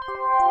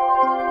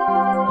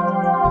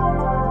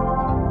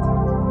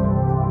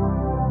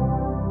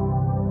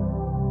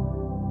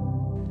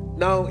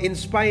in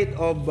spite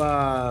of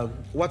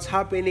what's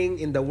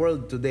happening in the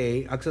world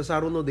today,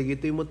 agsasaruno di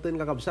gito'y mutin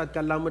kakabsat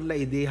kalamad la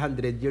idi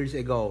 100 years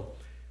ago.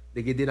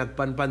 Di giti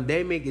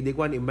nagpan-pandemic, idi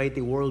kwan mighty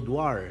world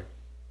war.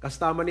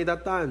 Kastama ni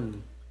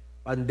tatan,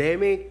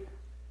 pandemic,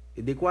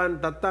 idi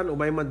kwan tatan,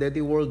 umay man deti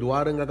world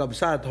war nga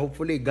kakabsat.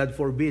 Hopefully, God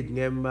forbid,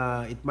 ngem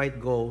it might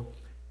go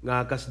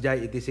nga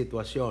kasjay iti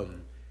sitwasyon.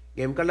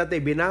 Ngem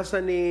kalate, binasa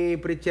ni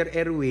Preacher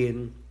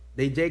Erwin,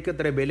 day kat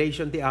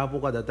revelation ti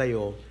Apo kada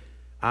tayo,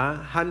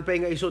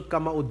 hanpay nga isot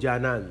ka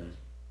maudyanan.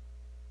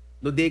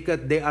 No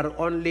dikat, they are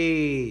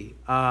only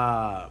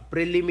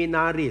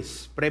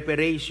preliminaries,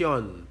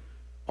 preparation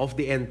of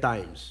the end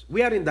times.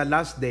 We are in the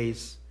last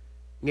days.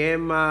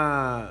 Ngem,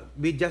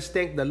 we just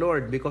thank the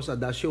Lord because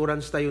of the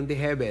assurance tayo ti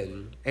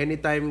heaven.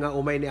 Anytime nga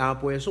umay ni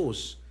Apo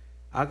Jesus,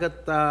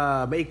 agat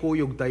may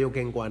kuyog tayo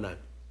keng kuanan.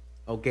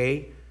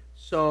 Okay?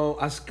 So,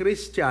 as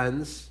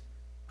Christians,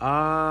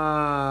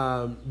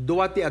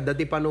 duwati at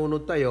dati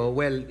panunod tayo,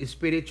 well,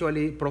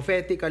 spiritually,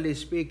 prophetically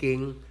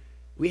speaking,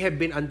 we have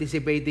been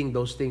anticipating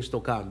those things to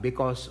come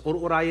because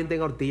ururayan ting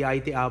or tiyay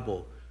ti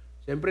Apo.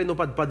 Siyempre, no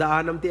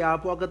padpadaanam ti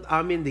Apo, agat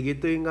amin, di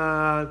gito yung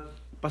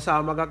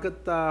pasama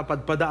kagat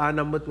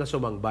padpadaanam mo't nga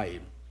sumangbay.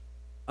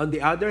 On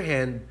the other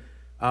hand,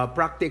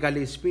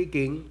 practically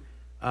speaking,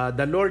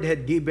 the Lord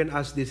had given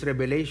us this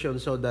revelation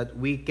so that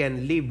we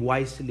can live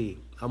wisely.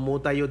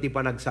 Amo tayo ti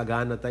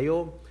panagsagana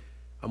tayo,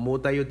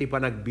 amo tayo ti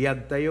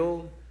panagbiag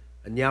tayo,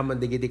 anyaman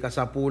di giti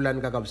kasapulan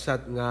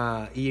kakabsat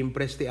nga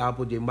i-impress ti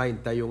Apo di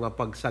mind tayo nga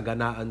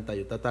pagsaganaan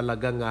tayo.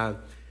 Tatalaga nga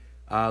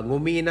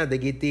ngumina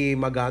di giti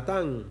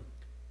magatang.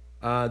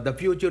 The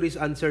future is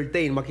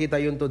uncertain.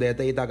 Makita yun to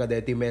deta itaka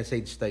deti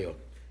message tayo.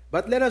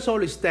 But let us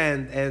all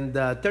stand and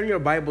turn your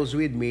Bibles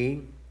with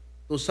me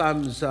to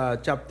Psalms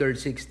chapter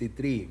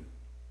 63.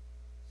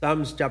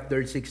 Psalms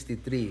chapter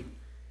 63.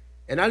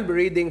 And I'll be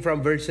reading from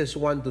verses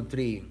 1 to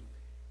 3.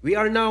 We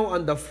are now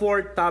on the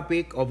fourth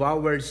topic of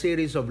our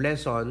series of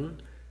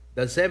lesson,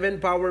 the 7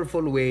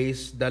 powerful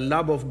ways the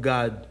love of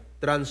God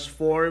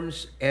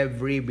transforms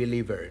every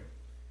believer.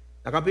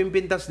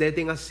 Nakapimpintas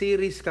deti nga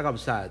series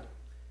kakabsat.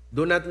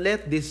 Do not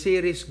let this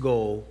series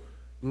go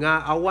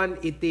nga awan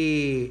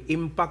iti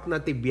impact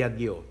na ti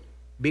biagyo.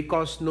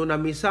 Because no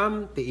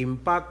namisam ti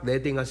impact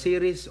deti nga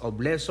series of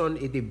lesson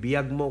iti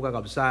biag mo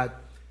kakabsat.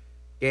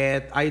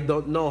 Yet, I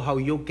don't know how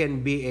you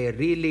can be a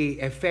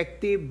really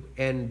effective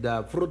and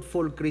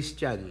fruitful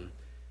Christian.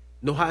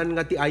 Nuhaan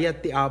nga ti ayat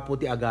ti Apo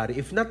ti agari.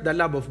 If not the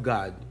love of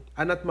God,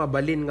 anat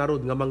mabalin nga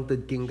rod nga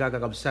mangtudking ka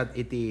kakabsat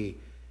iti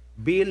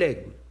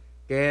bileg.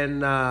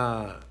 Ken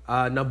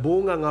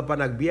nabunga nga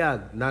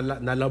panagbiag,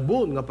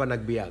 nalabon nga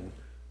panagbiag.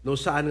 No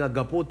saan nga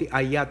gapu ti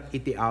ayat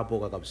iti Apo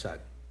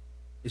kakabsat.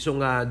 So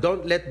nga,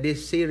 don't let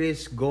this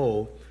series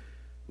go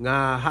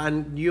nga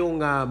haan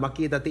yung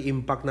makita ti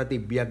impact na ti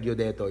biagyo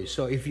detoy.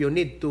 So if you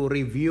need to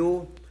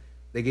review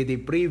dagiti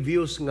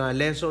previous nga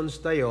lessons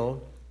tayo,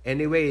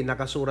 anyway,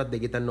 nakasurat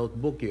dagiti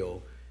notebook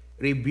yo,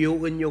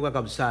 reviewin nyo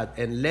kakabsat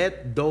and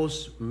let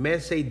those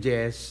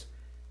messages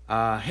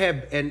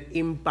have an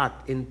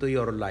impact into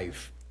your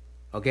life.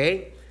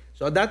 Okay?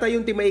 So data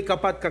yung ti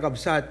maikapat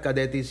kakabsat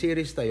kadeti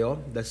series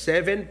tayo, the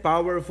 7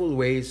 powerful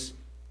ways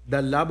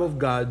the love of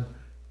God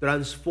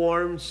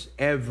transforms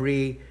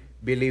every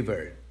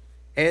believer.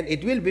 And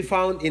it will be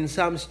found in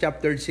Psalms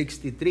chapter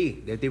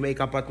 63. Dito may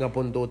kapat nga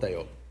punto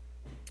tayo.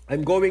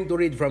 I'm going to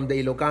read from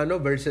the Ilocano,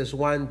 verses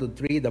 1 to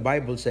 3. The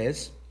Bible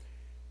says,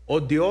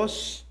 O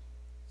Dios,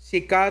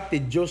 sika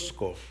ti Diyos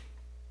ko,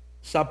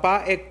 sa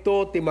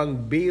paekto ti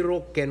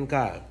mangbiro ken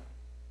ka,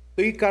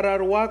 tuy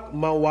kararwak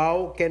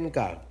mawaw ken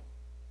ka,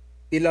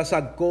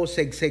 ilasag ko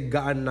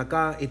segseggaan na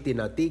ka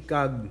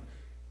itinatikag,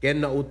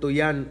 ken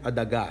nautuyan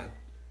adaga,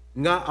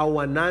 nga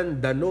awanan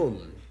danom,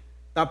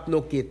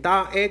 tapno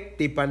kitaek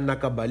ti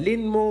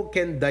pannakabalin mo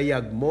ken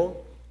dayag mo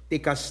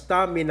ti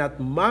kasta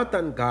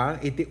minatmatan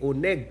ka iti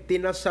uneg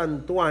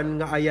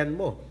tinasantuan nga ayan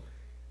mo.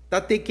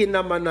 Tati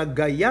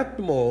kinamanagayat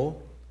mo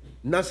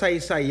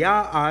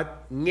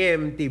nasaysayaat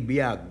ngem ti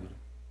biag.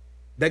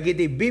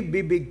 Dagiti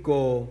bibibig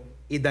ko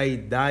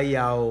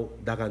idaydayaw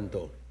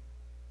dakanto.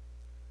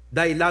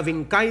 Thy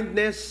loving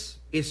kindness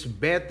is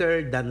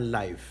better than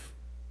life.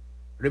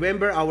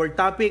 Remember, our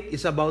topic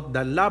is about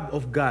the love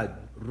of God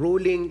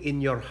ruling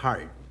in your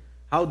heart.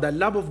 How the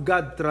love of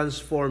God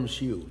transforms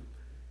you.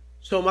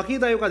 So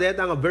makita yung kadet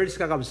ang verse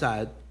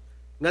kakabsat,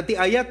 nga ti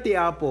ayat ti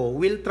Apo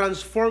will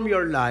transform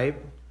your life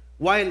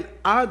while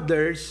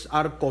others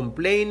are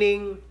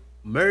complaining,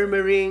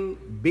 murmuring,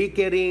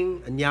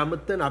 bickering,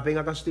 anyamot na napay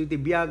nga kasto iti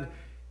biyag.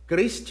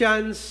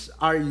 Christians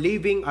are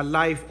living a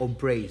life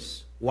of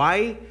praise.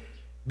 Why?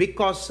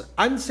 Because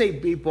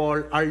unsaved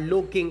people are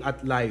looking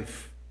at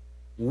life.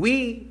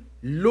 We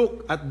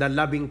look at the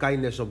loving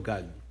kindness of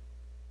God.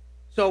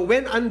 So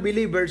when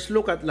unbelievers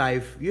look at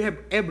life, you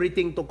have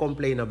everything to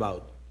complain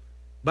about.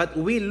 But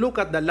we look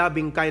at the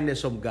loving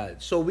kindness of God.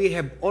 So we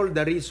have all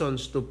the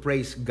reasons to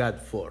praise God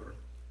for.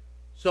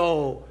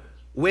 So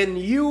when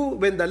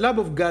the love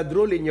of God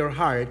rule in your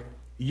heart,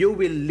 you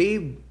will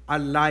live a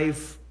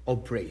life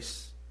of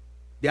praise.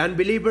 The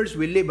unbelievers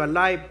will live a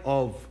life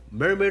of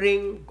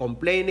murmuring,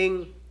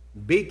 complaining,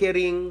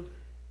 bickering,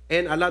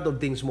 and a lot of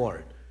things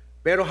more.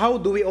 Pero how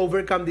do we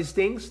overcome these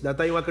things? That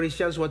tayo mga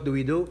Christians, what do?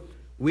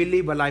 We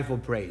live a life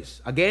of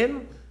praise.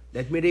 Again,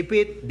 let me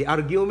repeat the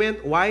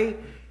argument. Why?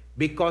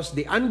 Because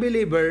the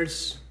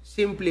unbelievers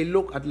simply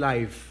look at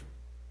life,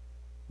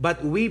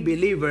 but we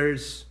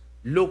believers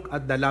look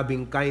at the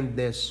loving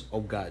kindness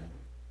of God.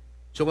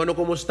 So ano,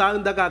 kumusta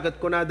ang dagagat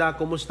kunada?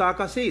 Kumusta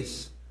ka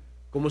sis?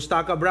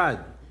 Kumusta ka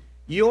Brad?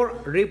 Your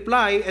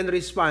reply and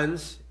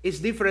response is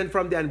different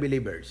from the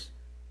unbelievers.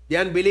 The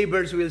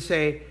unbelievers will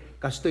say,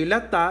 kastoy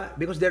lata,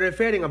 because they're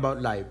referring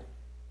about life.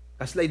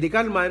 Kaslay di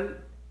kalman,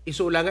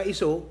 iso lang nga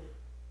iso.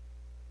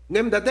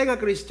 Ngem dati nga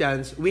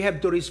Christians, we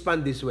have to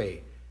respond this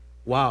way.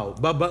 Wow,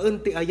 babaen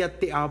ti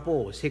ayat ti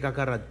Apo si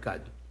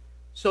kakaradkad.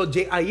 So,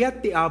 di ayat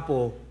ti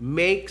Apo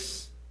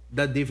makes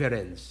the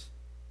difference.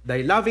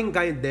 Thy loving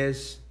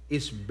kindness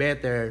is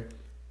better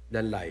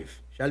than life.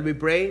 Shall we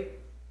pray?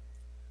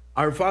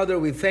 Our Father,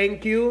 we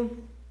thank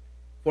you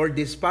for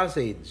this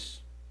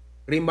passage,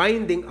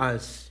 reminding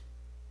us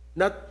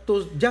not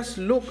to just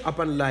look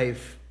upon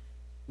life.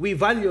 We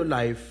value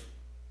life,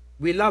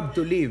 we love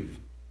to live,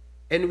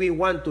 and we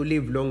want to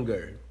live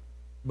longer.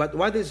 But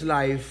what is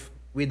life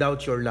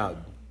without your love?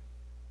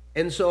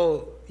 And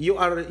so, you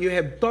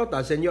have taught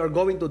us and you are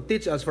going to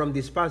teach us from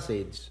this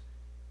passage,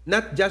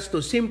 not just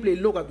to simply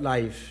look at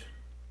life,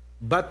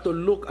 but to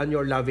look on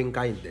your loving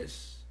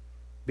kindness.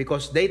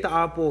 Because data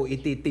Apo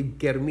iti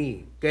tibker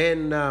mi,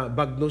 ken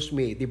bagnos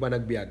mi, iti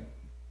panagbiag.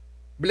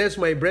 Bless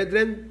my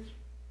brethren,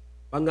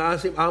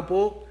 pangaasim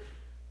Apo,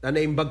 na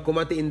naimbag ko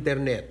mati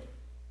internet.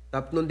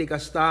 Tapnon ti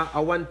kasta,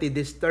 awan ti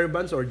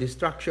disturbance or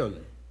distraction.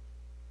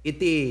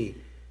 Iti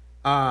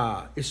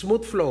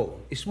smooth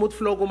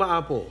flow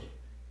kumaapo.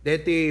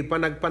 Deti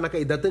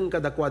panakaidateng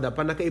kadakwada,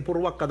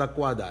 panakaipurwak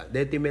kadakwada,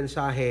 deti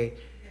mensahe,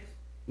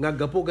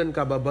 ngagapugan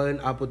ka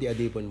babaen Apo ti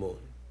adipon mo.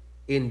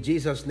 In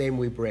Jesus'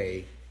 name we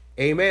pray.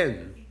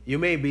 Amen. You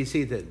may be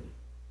seated.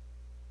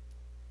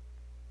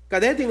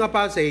 Kadeti nga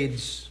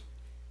passage,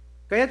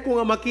 kaya't kung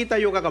nga makita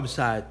yung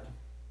kakabsat,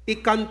 ti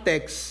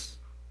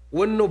context,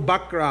 no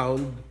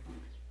background,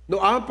 no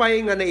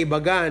apay nga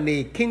naibaga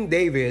ni King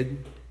David,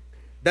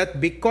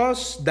 that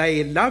because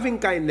thy loving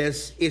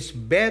kindness is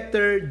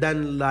better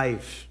than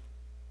life.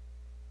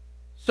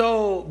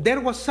 So,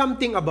 there was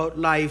something about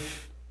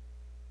life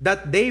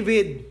that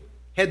David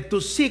had to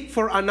seek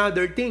for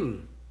another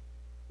thing.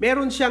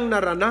 Meron siyang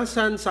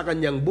naranasan sa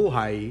kanyang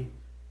buhay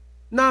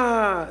na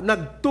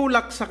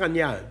nagtulak sa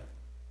kanya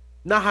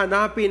na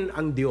hanapin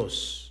ang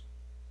Diyos.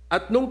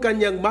 At nung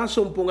kanyang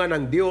masumpungan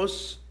ng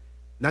Diyos,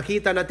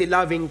 nakita na ti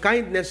loving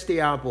kindness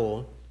ti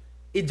Apo,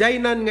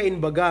 ijaynan nga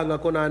inbaga nga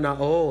kunana,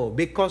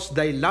 because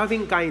thy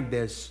loving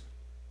kindness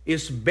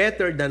is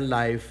better than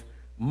life,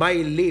 my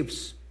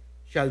lips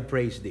shall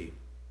praise thee.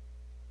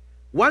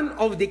 One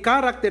of the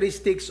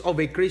characteristics of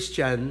a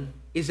Christian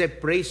is a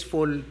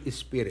praiseful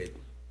spirit.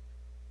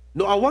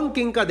 No awang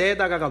king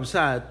kadeta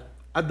kakabsat,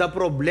 at the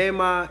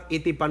problema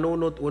iti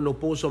panunot uno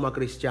puso ma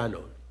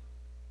Kristiyano.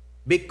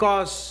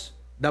 Because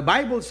the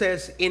Bible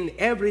says, in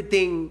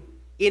everything,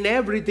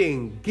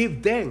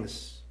 give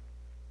thanks,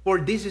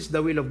 for this is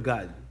the will of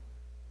God.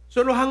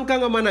 So no hang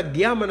ka nga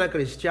managyaman na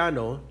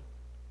Kristiyano,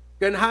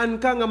 kanhaan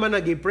ka nga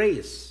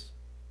managi-praise.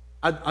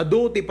 At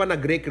ado ti pa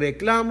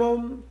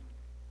nagreklamom,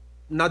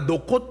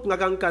 nadukot nga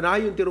kang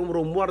kanayon ti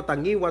rumrumuar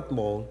tangiwat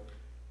mo,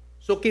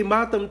 so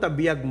kimatam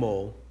tabiyag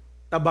mo,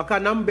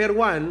 tabaka number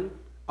 1,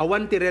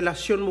 awan ti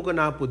relasyon mo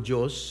kana po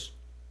Diyos,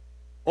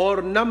 or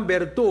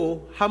number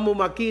 2, hamo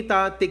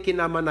makita ti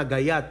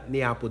kinamanagayat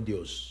ni Apo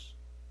Diyos.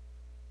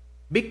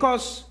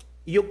 Because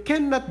you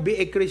cannot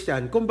be a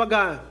Christian,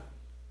 kumbaga,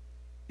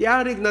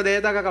 tiarig na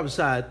deta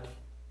kakabsat,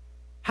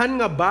 han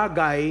nga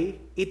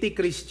bagay, iti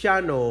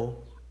Kristiyano,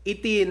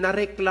 iti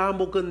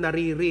nareklamo kung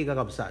nariri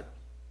kakabsat.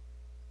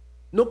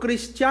 No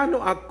Kristiyano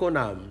ako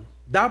nam,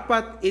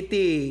 dapat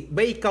iti,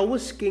 ba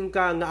ikawusking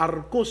ka nga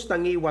arkos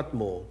tangiwat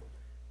mo,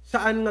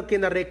 saan nga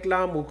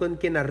kinareklamo kung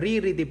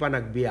kinariri ti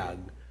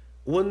panagbiag,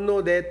 uno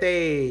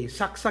dete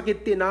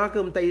saksakit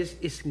tinakam ta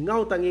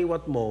isngaw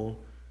tangiwat mo,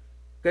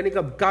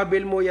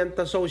 kanikabkabil mo yan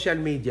ta social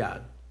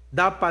media,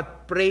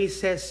 dapat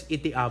praises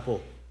iti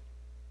Apo.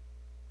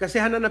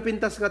 Kasi hanan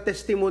napintas nga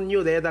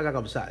testimonyo deta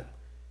kakabsat.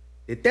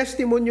 Ti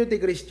testimonyo ti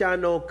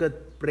Kristiyano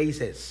ket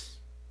praises,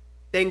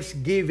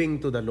 thanksgiving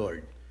to the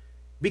Lord.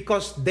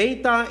 Because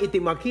data iti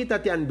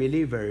makita ti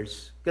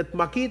unbelievers, ket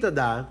makita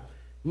da,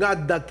 nga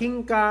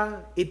addaking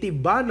ka iti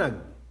banag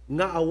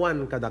nga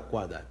awan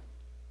kadakwada.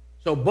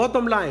 So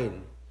bottom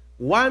line,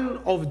 one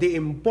of the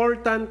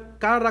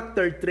important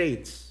character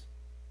traits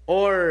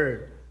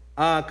or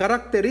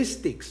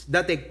characteristics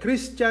that a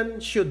Christian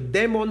should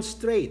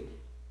demonstrate,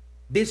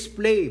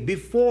 display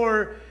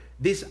before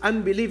this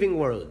unbelieving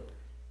world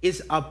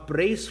is a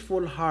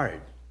praiseful heart,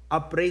 a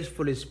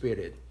praiseful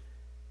spirit.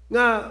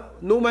 Nga,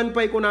 numan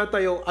pa'y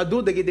kunatayo,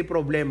 adu dagiti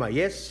problema.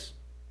 Yes,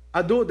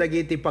 adu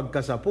dagiti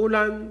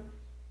pagkasapulan,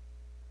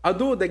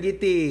 adu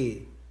dagiti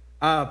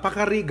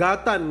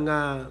pakarigatan nga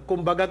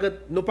kumbaga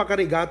ket no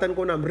pakarigatan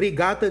ko nam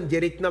rigatan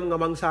jeriknam nga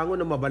mangsangon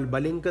na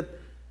mabalbaling ket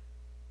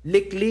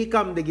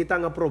liklikam di kita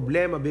nga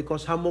problema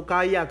because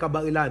hamukaya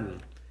kabailan.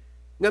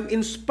 Ngam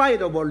in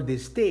spite of all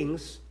these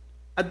things,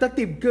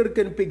 addatib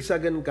ken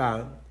pigsagan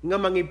ka nga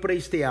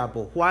mangi-praise ti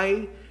Apo.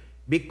 Why?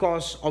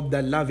 Because of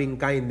the loving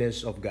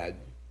kindness of God.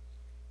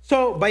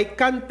 So, by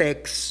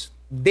context,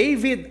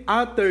 David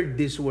uttered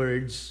these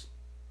words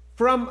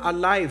from a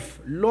life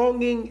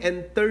longing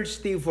and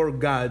thirsty for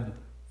God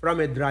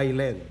from a dry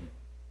land.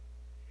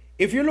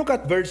 If you look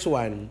at verse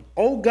 1,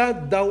 O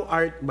God, thou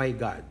art my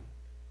God.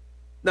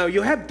 Now,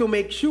 you have to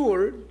make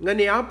sure nga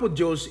ni Apo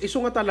Diyos, iso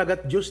nga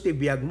talagat Diyos ti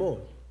biyag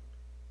mo.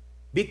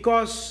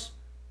 Because,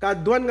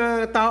 kaduan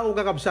nga tao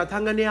kakabsat,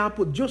 hanga ni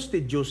Apo Diyos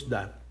ti Diyos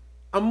da.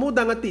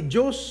 Amuda nga ti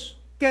Diyos,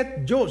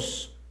 ket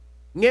Diyos,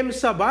 ngem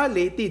sa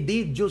bali ti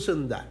di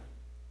Diyosenda.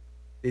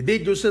 Ti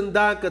di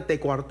Diyosenda ket ti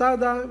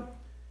kwartada,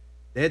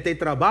 ti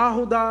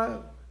trabaho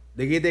da,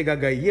 ti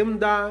gagayim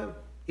da,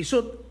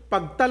 isut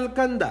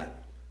pagtalkan da.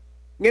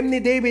 Ngem ni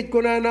David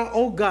kunana,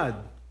 O God,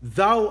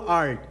 thou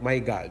art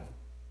my God.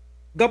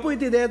 Gapoy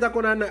ti deta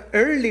kunana,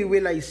 early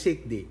will I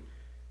seek thee.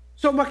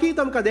 So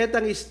makitam ka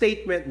detang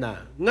statement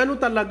na, ngano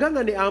talaga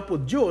nga ni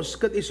Apo Diyos,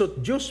 ket isut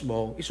Diyos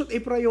mo, isut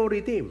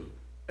i-priority.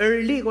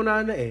 Early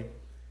kunana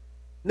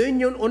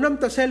Noon yun,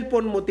 unam ta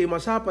cellphone mo ti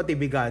masapa ti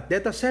bigat,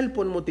 deta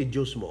cellphone mo ti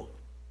Diyos mo.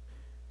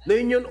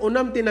 Noon yun,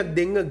 unam ti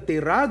nagdingag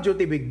ti radyo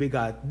ti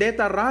bigbigat,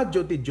 deta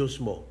radyo ti Diyos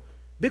mo.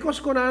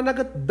 Because kunana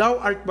kat thou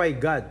art my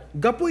God.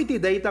 Gapoy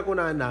ti data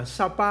kunana,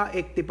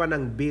 sapaek ti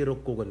panang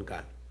birok kukun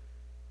ka.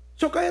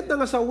 So kaya't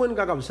nga sawan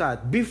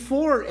kakabsat,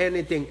 before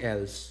anything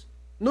else,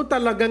 no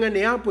talaga nga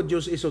niya po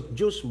Diyos isot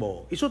Diyos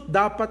mo, isot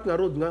dapat nga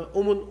rod nga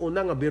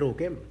umununa nga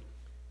birokem.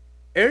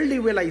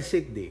 Early will I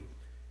seek thee.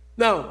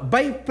 Now,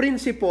 by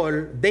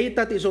principle,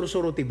 data ti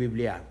sursuro ti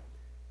Biblia.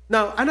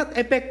 Now, anat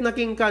effect na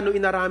king ka no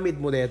inaramid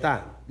mo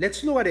deta?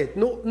 Let's look at it.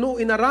 No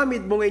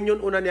inaramid mo ngayon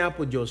una niya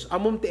po Diyos,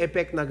 amom ti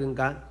effect na king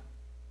ka,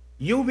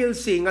 you will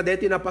see nga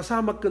deti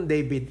napasamak kang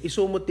David,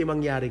 isumot ti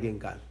mangyari king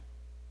ka.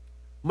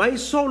 My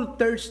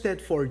soul thirsted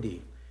for thee.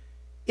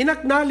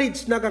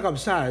 In-acknowledge na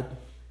kakabsat,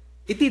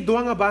 iti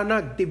dua nga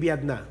banag ti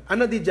biyag na.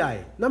 Ano di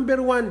jay? Number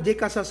 1, di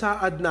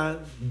kasasaad na,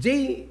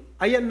 di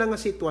ayan na nga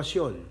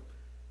sitwasyon.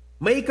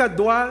 May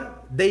ikadwa,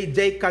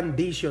 day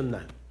condition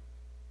na.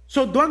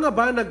 So, dua nga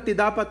banag ti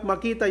dapat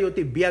makita yu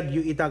ti biyag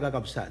yu ita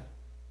kakabsat.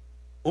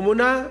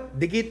 Umuna,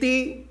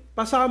 digiti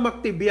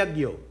pasamak ti biyag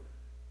yu.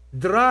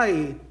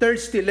 Dry,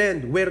 thirsty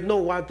land where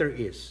no water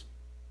is.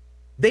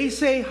 They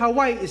say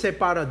Hawaii is a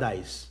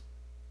paradise.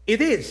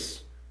 It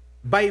is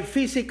by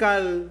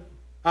physical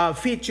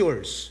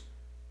features.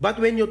 But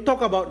when you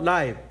talk about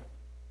life,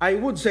 I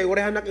would say,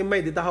 orehanak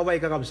imay dita Hawaii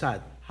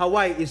kakabsat.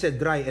 Hawaii is a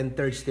dry and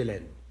thirsty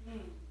land.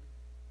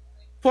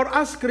 For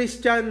us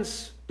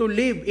Christians to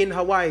live in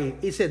Hawaii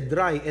is a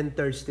dry and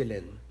thirsty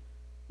land.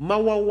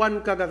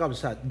 Mawawan ka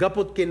kakabsat.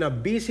 Gapot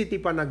kinabisi ti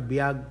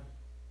panagbiag,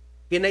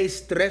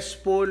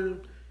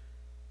 kina-stressful,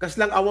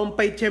 kaslang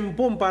awampay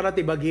tiyempom para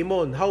ti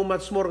bagimon. How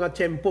much more nga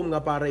tiyempom nga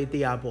para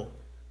iti Apo.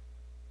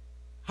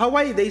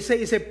 Hawaii, they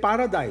say, is a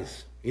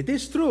paradise. It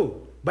is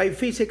true, by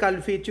physical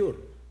feature.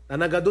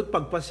 Tanagadot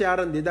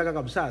pagpasyaran, di da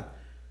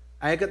kakabsat.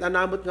 Ay kat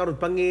anamot nga ron,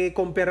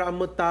 pangi-compare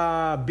amot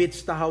ta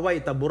beach ta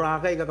Hawaii, ta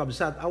Boracay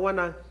kakabsat. Awa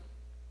na,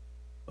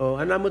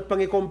 anamot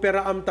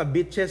pangi-compare am ta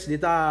beaches, di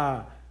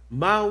ta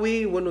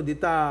Maui, wano di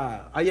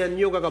ta, ayan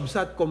nyo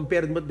kakabsat,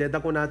 compared mo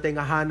dita ko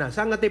natin ahana.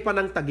 Saan nga tayo pa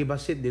ng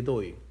tagibasit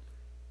dito eh.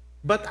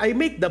 But I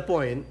make the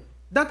point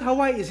that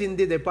Hawaii is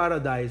indeed a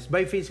paradise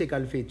by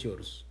physical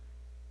features.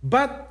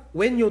 But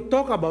when you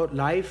talk about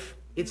life,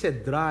 it's a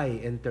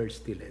dry and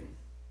thirsty land.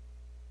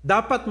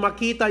 Dapat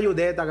makita yu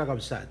deta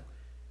kakabsat.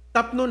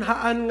 Tapnon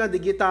haan nga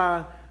di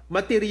kita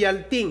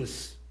material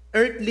things,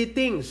 earthly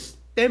things,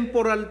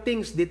 temporal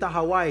things dita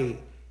Hawaii.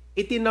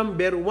 Iti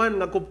number 1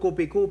 nga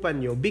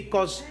kupkupikupan nyo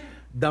because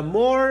the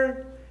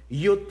more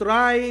you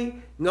try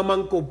nga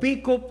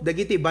mangkupikup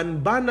dagiti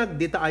banbanag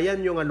dita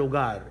ayan nyo nga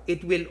lugar,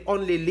 it will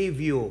only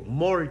leave you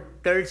more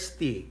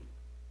thirsty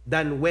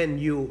than when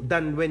you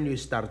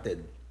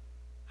started.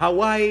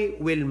 Hawaii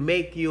will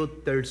make you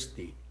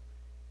thirsty.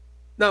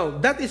 Now,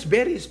 that is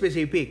very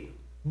specific.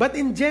 But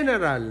in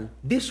general,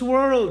 this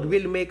world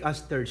will make us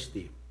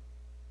thirsty.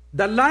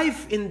 The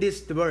life in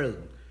this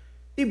world,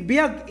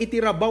 tibiyag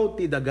itirabaw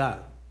ti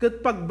daga,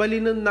 ket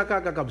pagbalinan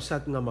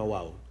nakakakabsat nga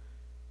mawaw.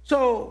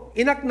 So,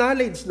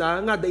 inacknowledge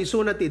na nga da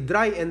isuna ti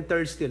dry and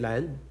thirsty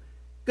land,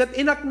 ket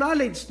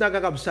inacknowledge na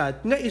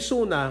kakabsat nga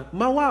isuna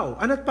mawaw,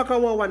 anat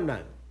pakawawan na.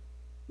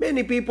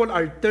 Many people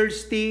are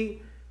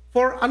thirsty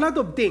for a lot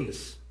of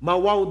things.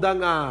 Mawaw da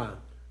nga,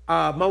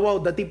 mawaw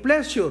da ti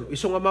pleasure,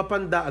 iso nga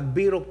mapanda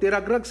agbirok ti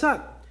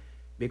ragragsak.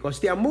 Because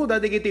ti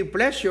amuda di ti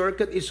pleasure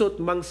ket isot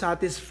mang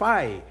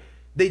satisfy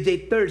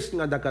DJ thirst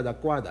nga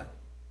dakadakwada.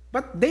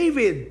 But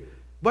David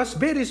was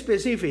very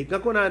specific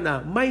nga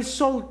kunana, my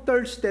soul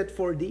thirsted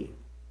for thee.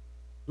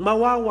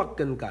 Mawawak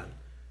ka.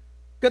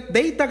 Ket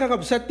dayta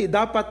kakabsat ti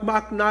dapat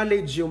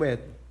ma-acknowledge yu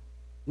met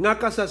nga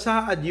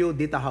kasasaad yu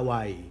dita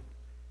Hawaii.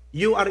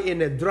 you are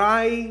in a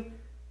dry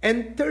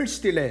and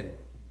thirsty land,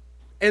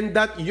 and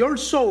that your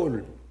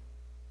soul,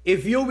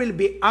 if you will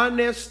be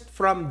honest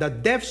from the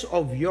depths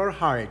of your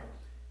heart,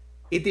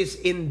 it is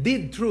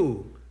indeed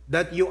true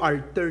that you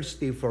are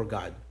thirsty for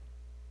God.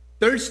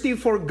 Thirsty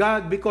for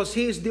God because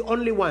He is the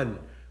only one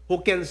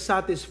who can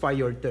satisfy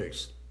your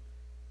thirst.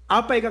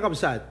 Apay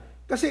kakabsat,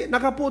 kasi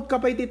nakaput ka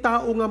pa iti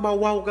tao nga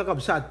mawaw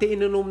kakabsat, ti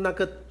inunom na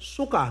kat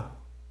suka.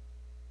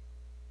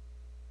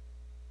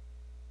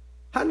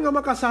 Han nga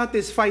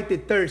makasatisfy ti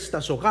thirst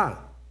ta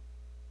suka.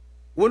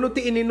 Wano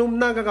ti ininom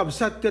na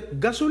kakabsat kat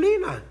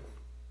gasolina.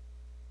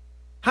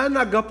 Han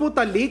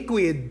nagaputa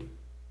liquid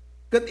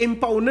kat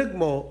impaunag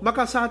mo,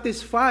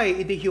 makasatisfy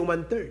iti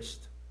human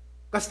thirst.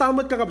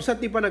 Kastamot kakabsat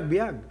ti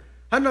panagbiag.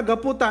 Han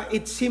nagaputa,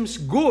 it seems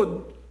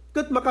good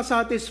kat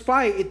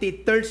makasatisfy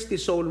iti thirsty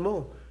soul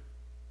mo.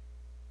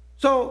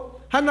 So,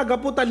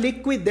 hanagaputa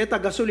liquid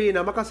deta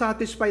gasolina,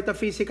 makasatisfy ta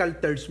physical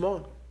thirst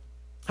mo.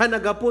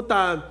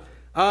 Hanagaputa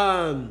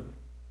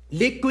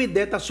liquid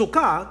deta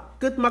suka,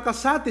 kat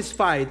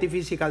makasatisfy ti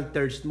physical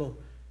thirst mo.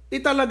 Ti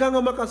talaga nga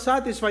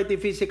makasatisfy ti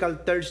physical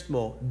thirst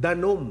mo,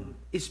 danom,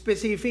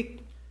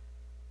 specific.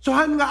 So,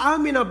 han nga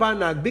amin na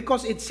banag,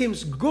 because it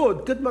seems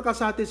good, kat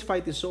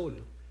makasatisfy ti soul.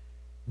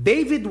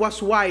 David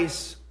was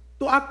wise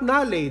to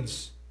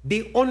acknowledge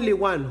the only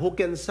one who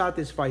can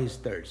satisfy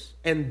his thirst,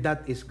 and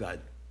that is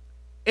God.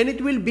 And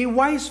it will be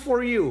wise for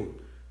you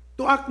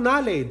to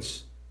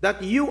acknowledge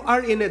that you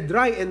are in a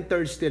dry and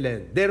thirsty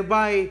land.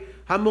 Thereby,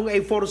 hamong ay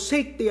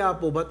forsake ti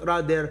Apo, but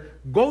rather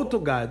go to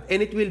God.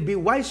 And it will be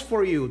wise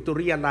for you to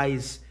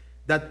realize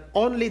that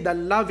only the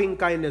loving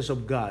kindness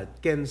of God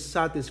can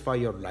satisfy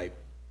your life.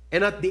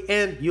 And at the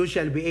end, you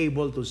shall be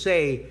able to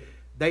say,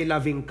 thy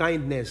loving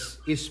kindness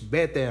is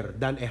better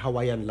than a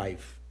Hawaiian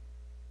life.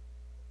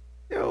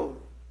 You know,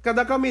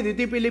 kada kami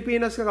dito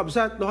Pilipinas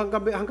kakabsat no hang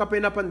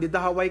kape na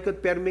pandita Hawaii ket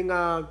permi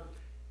nga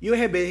you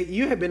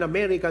have an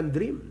American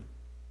dream.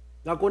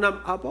 Nga kunam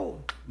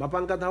apo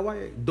mapangkat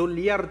Hawaii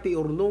dolyar ti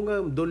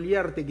urnungam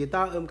dolyar ti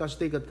gitaem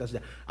kastikat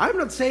kasda. I'm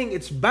not saying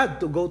it's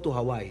bad to go to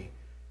Hawaii,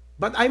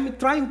 but I'm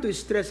trying to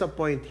stress a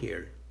point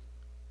here.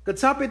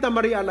 Ket sapit ta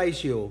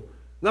ma-realize yo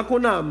nga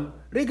kunam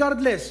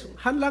regardless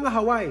hanlang nga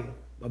Hawaii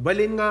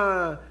mabalin nga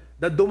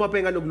da dumapay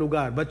nga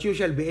lugar, but you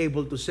shall be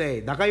able to say,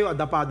 da kayo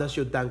adapadas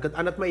yun tan, kat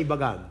anat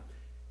maibagam.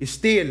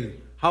 Still,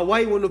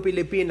 Hawaii wano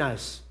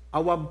Pilipinas,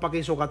 awam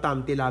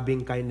pakisukatam ti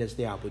loving kindness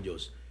ni Apo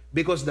Diyos.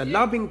 Because the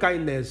loving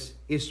kindness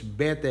is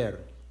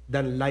better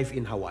than life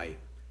in Hawaii.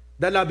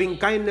 The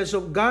loving kindness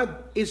of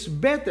God is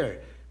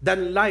better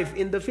than life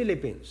in the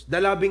Philippines.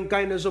 The loving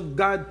kindness of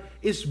God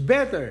is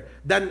better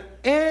than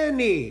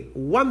any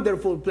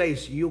wonderful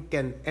place you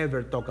can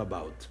ever talk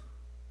about.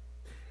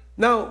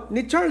 Now,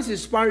 ni Charles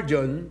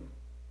Spurgeon,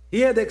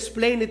 he had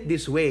explained it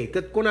this way,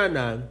 kat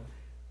kunana,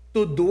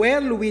 to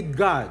dwell with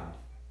God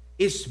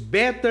is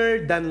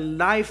better than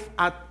life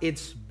at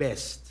its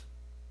best.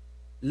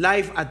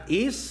 Life at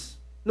ease,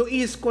 no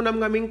is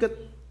kunam ngaming kat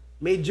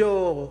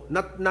medyo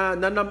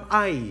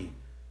nanamay.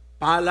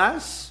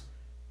 Palas,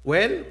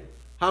 well,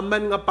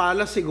 haman nga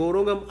palas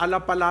siguro ng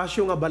ala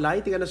palasyo nga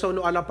balay, tika na sa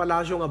uno ala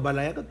palasyo nga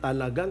balay, kat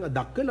talaga nga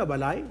dakkel na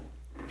balay.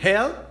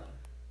 Health,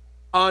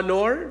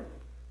 honor,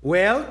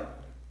 wealth,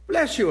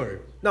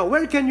 pleasure. Now,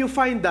 where can you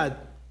find that?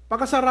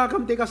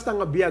 Pakasarakam ti kasta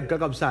nga biyag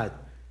kakabsat.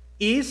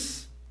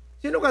 Is,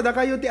 sino kada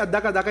kayo ti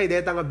adda kada kay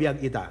deta nga biyag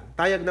ita?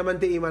 Tayag naman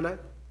ti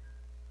imana?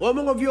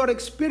 Among of you are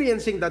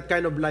experiencing that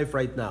kind of life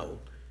right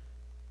now.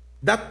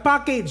 That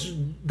package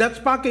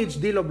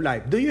deal of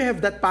life. Do you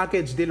have that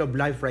package deal of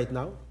life right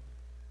now?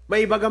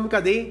 May ibagam ka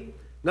di?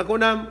 Nga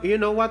kunam,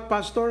 you know what,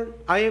 Pastor?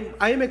 I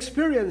am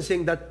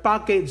experiencing that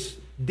package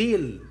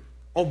deal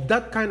of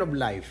that kind of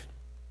life.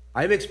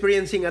 I am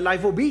experiencing a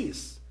life of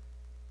ease.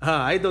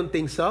 I don't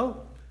think so.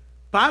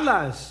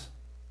 Palas,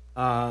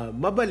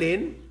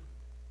 mabalin,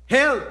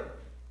 health,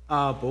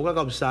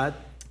 kakabsat,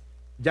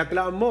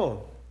 jaklaan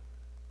mo.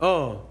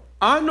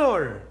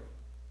 Honor,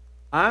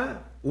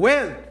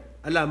 wealth,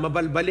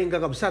 mabalbaling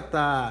kakabsat,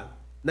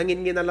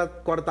 nangingin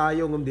alat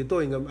kwartayo ngam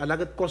dito,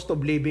 alagat cost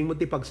of living mo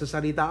ti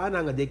pagsasaritaan,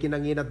 nga di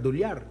kinangin at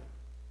dolyar.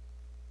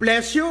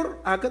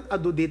 Pleasure, agat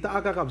adudita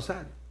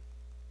kakabsat.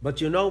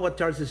 But you know what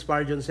Charles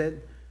Spurgeon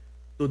said?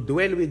 To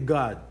dwell with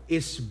God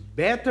is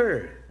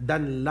better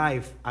than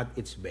life at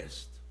its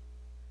best.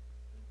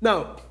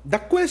 Now, the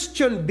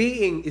question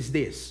being is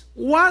this: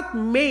 what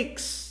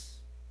makes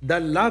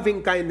the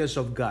loving kindness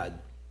of God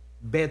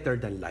better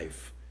than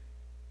life?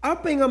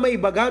 Apay nga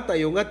maibaga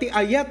tayo nga ti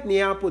ayat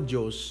ni Apo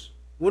Diyos,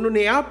 uno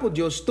ni Apo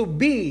Diyos, to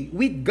be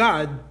with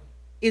God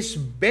is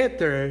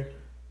better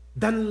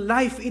than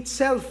life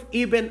itself,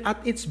 even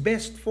at its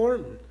best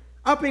form.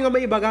 Apay nga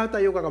maibaga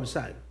tayo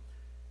kakabsat.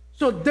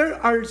 So there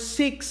are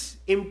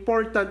 6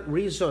 important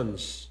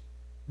reasons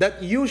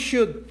that you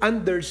should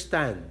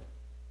understand.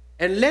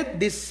 And let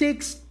these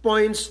 6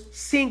 points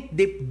sink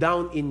deep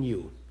down in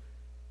you.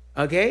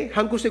 Okay?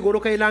 Hangko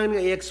siguro kailangan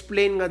nga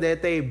i-explain nga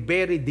dete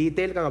very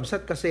detail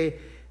kakabsat kasi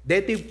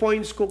dete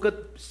points ko kat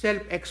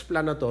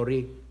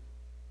self-explanatory.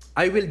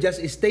 I will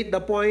just state the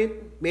point,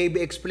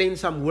 maybe explain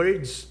some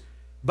words,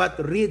 but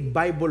read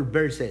Bible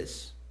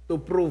verses to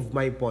prove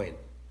my point.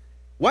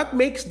 What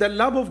makes the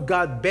love of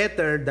God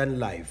better than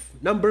life?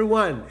 Number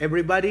one,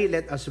 everybody,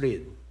 let us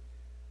read.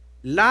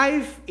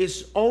 Life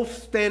is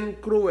often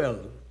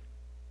cruel,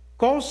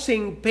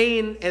 causing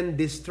pain and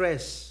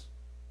distress.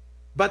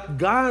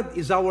 But God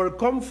is our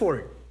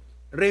comfort,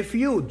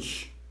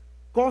 refuge,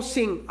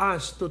 causing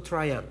us to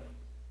triumph.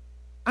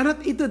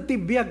 Anat ito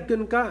tibiyag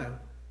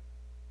ka.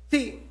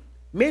 See,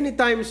 many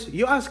times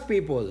you ask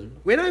people,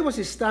 when I was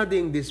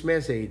studying this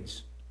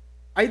message,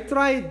 I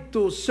tried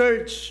to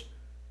search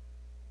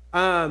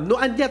no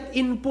anjat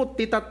input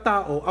ti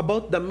tattao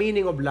about the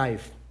meaning of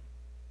life.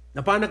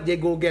 Napanak di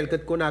Google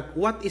kat kunak,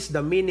 what is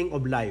the meaning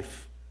of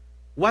life?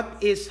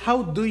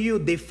 How do you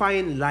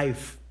define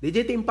life? Di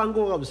jay timpang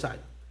ko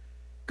kabsat.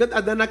 Kat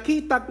ada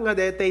nakitak nga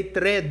detay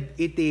thread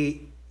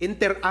iti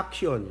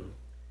interaction.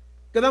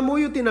 Kada mo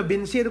yung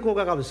tinabinsir ko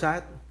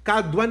kakabsat,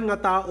 kaadwan nga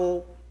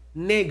tao,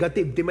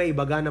 negative ti may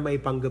baga na may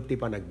panggap ti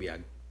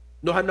panagbiag.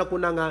 Nuhan na ko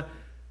na nga,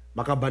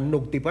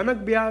 makabannog ti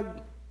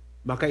panagbiag,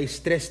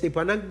 maka-stress ti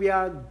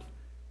panagbiag.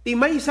 Ti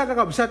may isa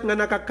kakabsat nga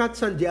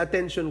nakakatsan di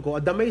attention ko,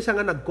 at may isa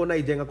nga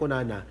nagkunay di nga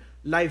kunana,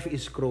 life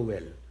is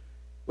cruel.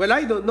 Well,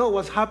 I don't know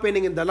what's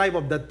happening in the life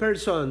of that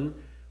person,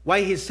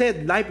 why he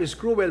said life is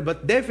cruel,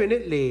 but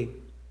definitely,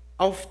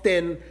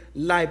 often,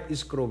 life is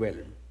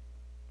cruel.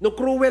 No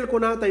cruel ko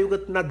na tayo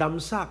kat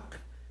nadamsak.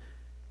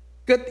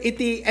 Kat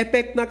iti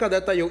effect na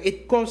kada tayo,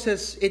 it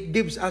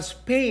gives us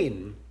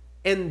pain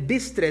and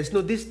distress.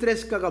 No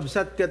distress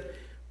kakabsat kat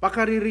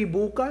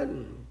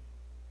pakariribukan.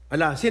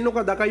 Ala, sino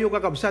kada kayo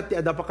kakabsat ti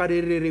ada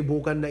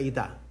pakariribukan na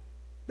ita?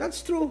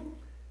 That's true.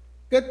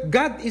 Kat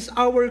God is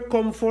our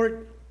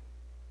comfort.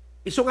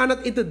 Isong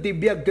anat ito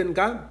dibiyaggan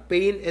ka,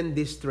 pain and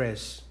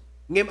distress.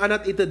 Ngem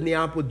anat ito ni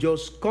Apo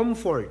Diyos,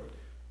 comfort,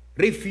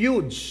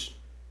 refuge.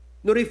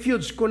 No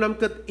refuge ko nam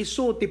kat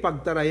iso ti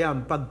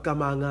pagtarayam,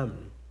 pagkamangam.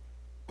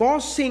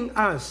 Causing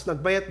us,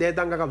 nagbayat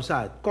detang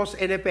kakabsat, cause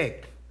and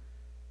effect.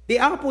 Di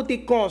apo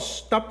ti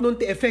cause, tapnon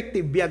ti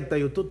effective biyag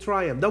tayo to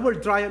triumph. The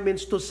word triumph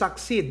means to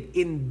succeed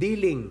in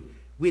dealing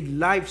with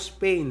life's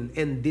pain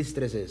and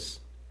distresses.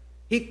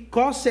 He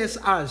causes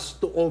us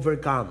to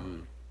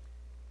overcome.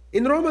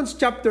 In Romans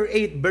chapter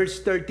 8, verse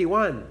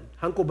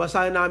 31, hangko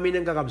basahin namin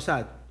ang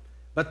kakabsat.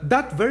 But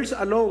that verse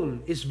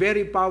alone is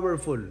very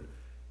powerful.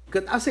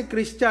 Kat as a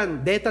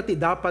Christian, deta ti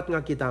dapat nga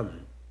kitam.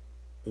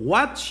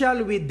 What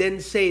shall we then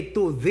say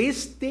to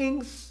these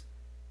things?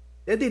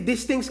 Deti,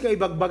 these things kay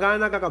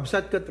bagbagana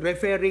kakabsat kat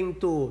referring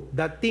to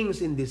the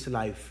things in this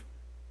life.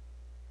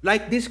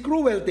 Like these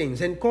cruel things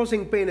and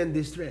causing pain and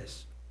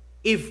distress.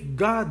 If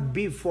God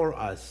be for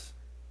us,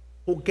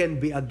 who can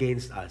be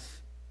against us?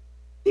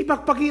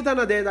 Ipagpakita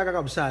na deta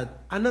kakabsat,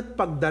 anat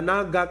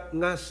pagdanagak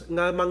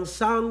nga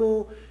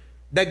mangsango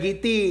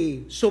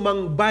dagiti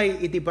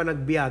sumangbay iti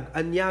panagbiag,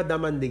 anya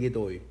daman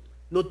digitoy,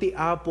 no ti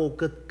apo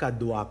ket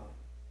kaduak.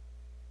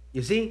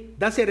 You see,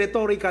 that's a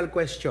rhetorical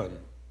question.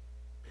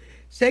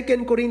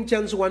 2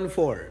 Corinthians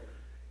 1:4.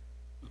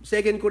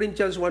 2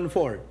 Corinthians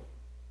 1:4.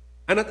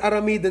 Anat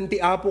aramiden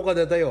ti apo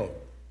kada tayo,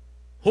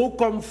 who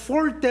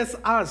comforteth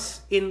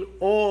us in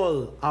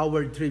all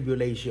our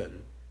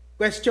tribulation.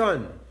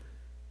 Question,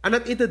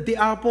 anat ito ti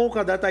apo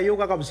kada tayo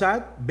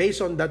kakabsat based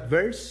on that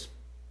verse?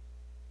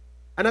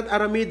 Anat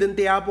aramiden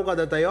ti apo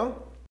kada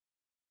tayo?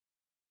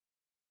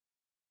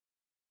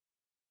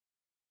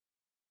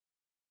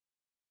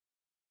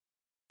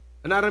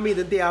 Anat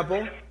aramiden ti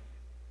apo?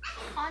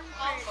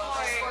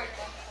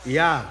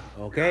 Yeah,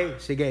 okay.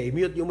 Sige,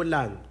 i-mute nyo mo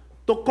lang.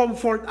 To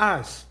comfort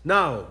us.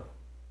 Now,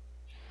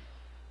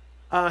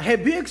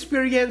 have you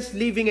experienced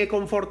living a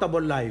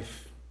comfortable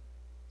life?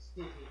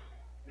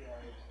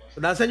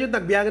 Dasan nyo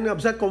nagbiyagan ng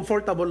absat,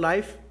 comfortable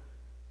life?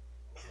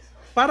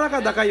 Para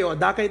kada kayo,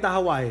 dakay ta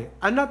Hawaii,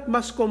 anat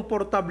mas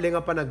komportable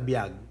nga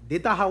panagbiag.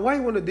 Dita Hawaii,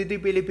 wano dito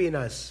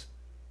Pilipinas.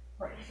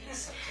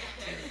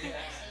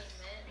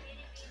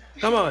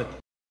 Come on.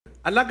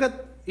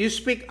 Alagat, you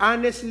speak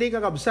honestly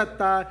kakabsat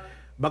ta,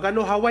 baka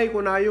no Hawaii ko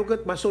na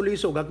ayugat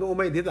masulisog at no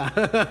umay dita.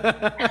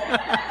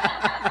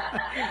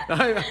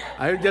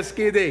 I'm just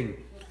kidding.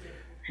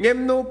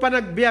 Ngem no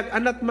panagbiag,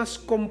 anat mas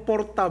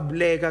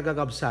komportable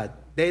kakabsat.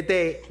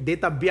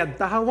 Dita biag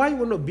ta Hawaii,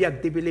 wano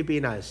biag ti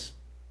Pilipinas.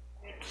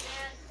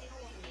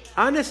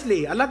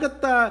 Honestly,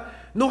 alagat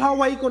no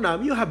Hawaii ko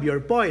nam, you have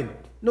your point.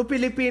 No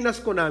Pilipinas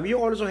ko nam, you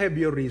also have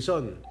your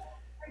reason.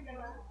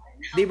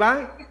 Di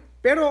ba?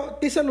 Pero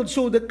ti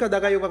salud-sudet kada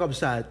kayo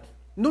kakabsat,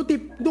 no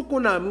ko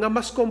nam nga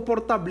mas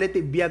komportable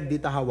ti biag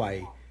dita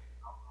Hawaii.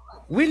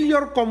 Will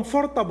your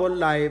comfortable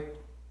life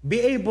be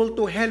able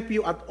to help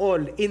you at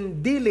all in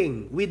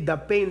dealing with the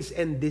pains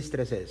and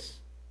distresses?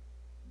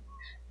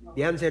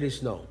 The answer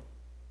is no.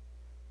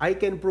 I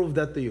can prove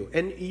that to you.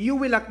 And you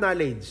will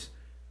acknowledge,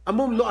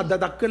 amom no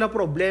adadak ka na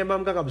problema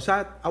ang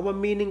kakabsat, awang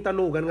meaning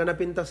tanugan nga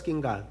napintas king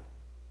ka.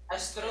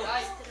 That's true.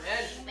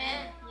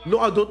 Amen.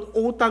 No adot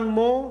utang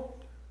mo,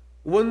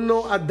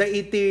 wano adda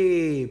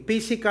iti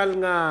physical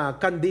nga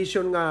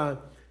condition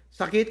nga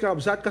sakit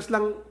kakabsat, kas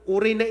lang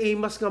uri na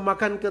imas nga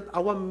makan kat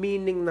awang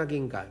meaning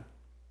naging ka.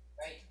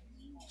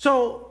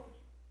 So,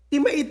 ti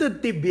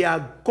maitid ti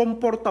biag,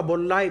 comfortable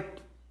life.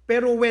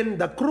 Pero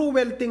when the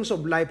cruel things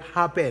of life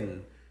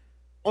happen,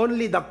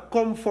 only the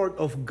comfort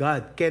of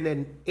God can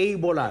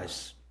enable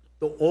us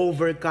to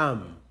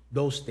overcome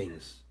those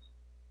things.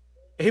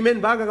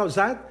 Amen ba,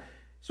 kakabsat?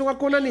 So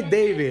ako na ni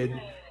David,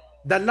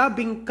 the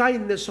loving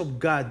kindness of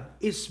God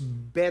is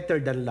better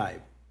than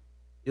life.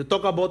 You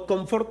talk about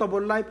comfortable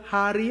life,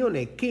 hari yun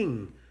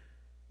king.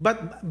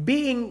 But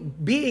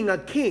being a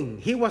king,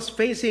 he was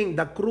facing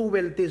the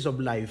cruelties of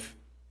life.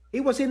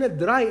 He was in a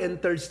dry and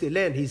thirsty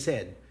land, he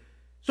said.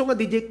 So nga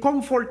DJ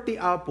comfort ti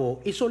Apo,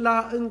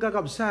 isulaang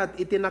kakabsat,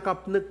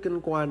 itinakapnag kan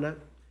kuana.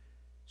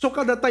 So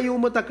kada tayo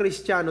mo ta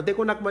Kristiyano, te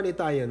kunakman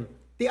itayan,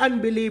 the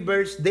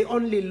unbelievers, they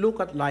only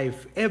look at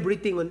life,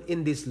 everything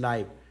in this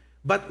life,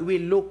 but we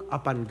look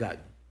upon God,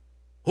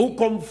 who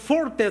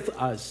comforteth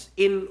us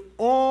in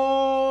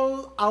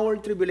all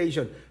our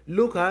tribulation.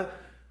 Look ha,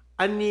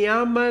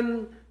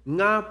 anyaman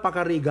nga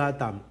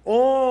pakarigatam,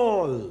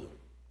 all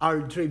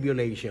our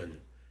tribulation,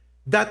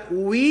 that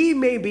we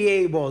may be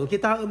able,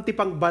 kita ti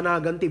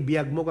pangbanagan ti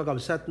biyag mo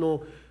kakabsat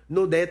no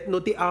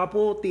ti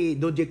Apo, ti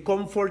doje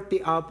comfort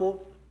ti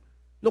Apo,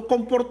 no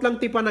comfort lang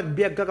ti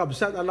panagbiag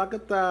kakabsat,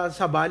 alakat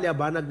sa balya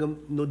ba,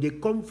 no di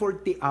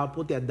comfort ti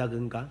Apo ti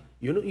adagang ka.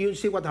 You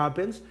see what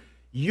happens?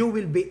 You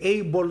will be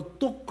able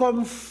to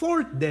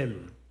comfort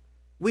them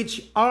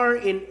which are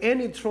in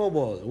any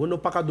trouble, wano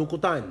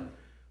pakadukutan.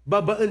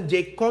 Babaan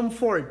jay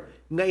comfort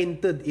nga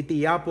inted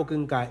iti Apo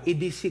keng ka,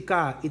 idisi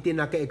ka iti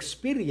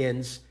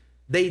naka-experience,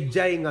 day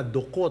jay nga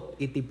dukot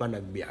iti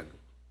panagbiag.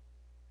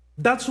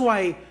 That's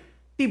why,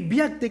 ti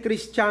biag ti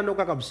Kristiyano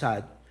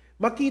kakabsat,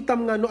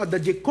 makitam nga no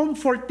adadji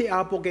comfort ti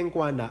Apo keng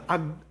kuana,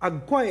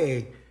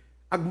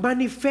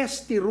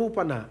 agmanifest ti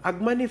rupa na,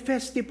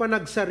 agmanifest ti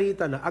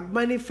panagsarita na,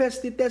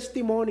 agmanifest ti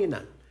testimony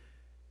na.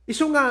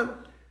 Iso nga,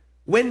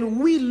 when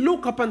we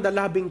look upon the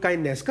loving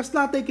kindness,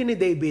 kaslatay kini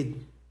David,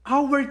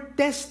 our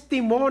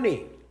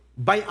testimony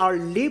by our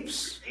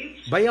lips,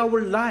 by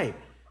our life,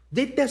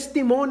 the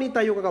testimony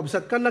tayo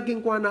kakabsat,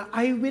 kalaging kuana,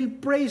 I will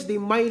praise thee,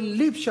 my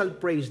lips shall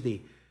praise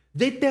thee.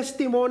 The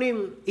testimony,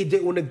 ije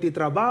unag ti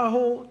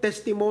trabaho,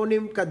 testimony,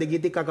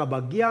 kadigiti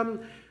kakabagyam,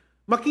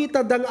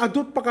 makita dang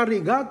adut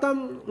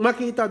pakarigatam,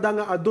 makita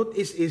dang adut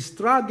is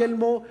struggle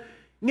mo,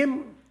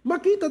 ngem,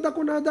 makita da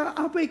kunada,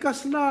 apay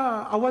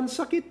kasla, awan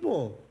sakit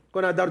mo.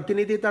 Kunada,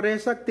 Tita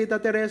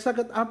Teresa,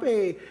 kat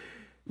apay,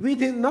 we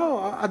didn't know,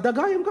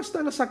 adagayong kasta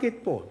na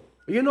sakit po.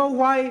 You know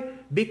why?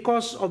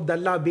 Because of the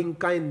loving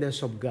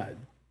kindness of God.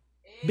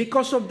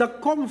 Because of the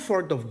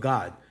comfort of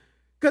God.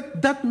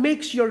 That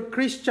makes your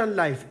Christian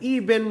life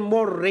even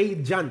more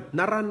radiant.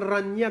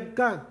 Naranranyag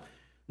ka.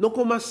 No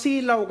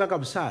kumasilaw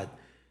kakabsat.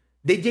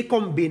 DJ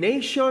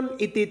combination,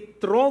 iti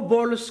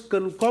troubles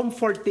kan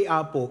comfort ti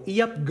Apo.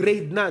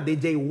 I-upgrade na,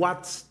 DJ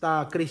Watts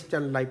ta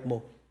Christian life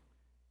mo.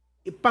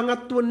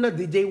 Ipangatun na,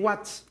 DJ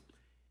Watts.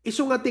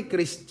 Isu nga ti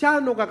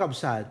Kristiyano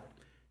kakabsat,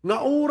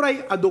 nga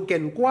uray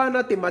aduken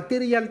kuana ti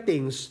material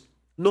things,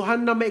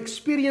 nohan na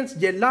ma-experience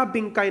di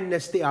loving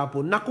kindness ti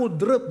Apo,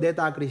 nakudrup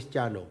deta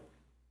Kristiyano.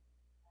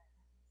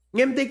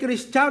 Ngem ti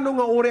Kristiyano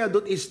nga uray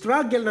adut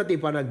struggle na ti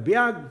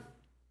panagbiag,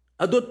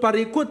 adut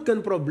parikot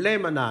kan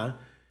problema na,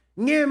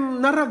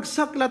 ngem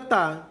naragsak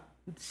lata,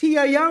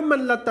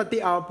 siyayaman lata ti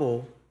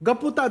Apo,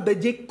 gaputa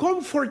di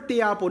comfort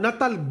ti Apo,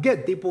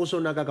 natalged ti puso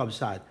na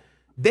kakabsat.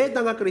 Deta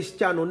nga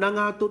Kristiyano,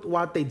 nangatut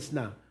wattage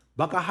na.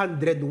 Baka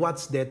 100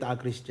 watts deta a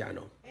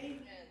Kristiyano.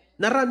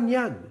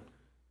 Naranyag.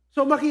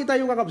 So makita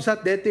yung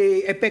kakabsat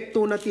deti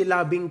epekto na ti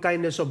loving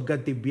kindness of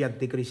God ti biyag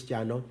ti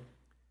Kristiyano.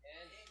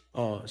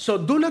 So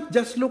do not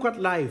just look at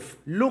life.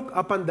 Look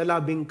upon the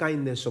loving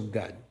kindness of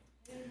God.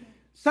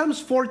 Psalms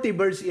 40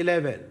 verse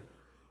 11.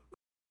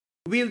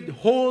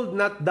 Withhold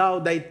not thou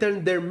thy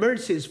tender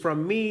mercies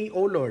from me,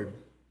 O Lord.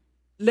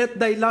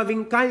 Let thy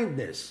loving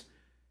kindness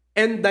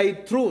and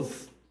thy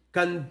truth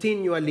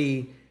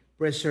continually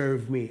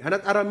preserve me.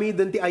 Anat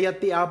aramidon ti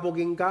ayat ti Apo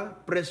king ka,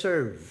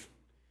 preserve.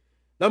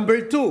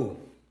 Number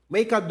 2,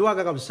 may kadwa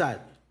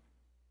kakabsat.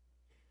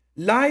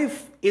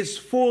 Life is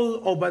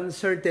full of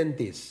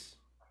uncertainties.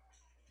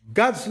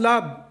 God's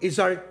love is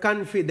our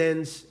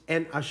confidence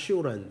and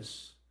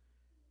assurance.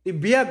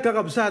 Ibiyag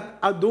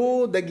kakabsat,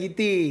 adu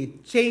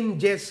dagiti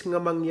changes nga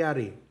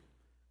mangyari.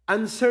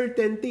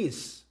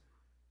 Uncertainties.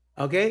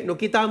 Okay? No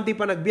kita ti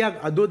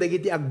panagbiag, adu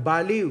dagiti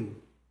agbaliw.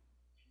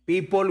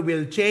 People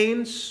will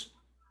change.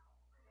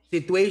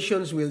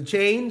 Situations will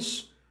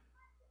change.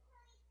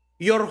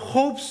 Your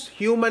hopes,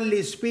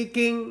 humanly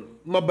speaking,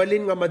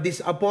 mabalin nga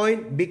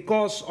ma-disappoint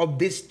because of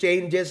these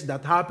changes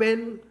that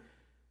happen.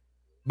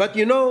 But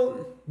you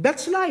know,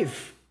 that's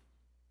life.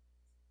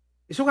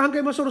 Isukahan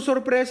kayo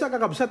masursurpresa,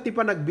 kakabsat ti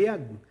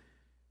panagbiag.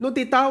 No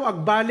ti tao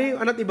agbaliw,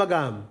 anat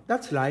ibagam.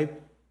 That's life.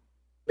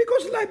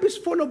 Because life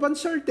is full of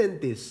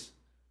uncertainties.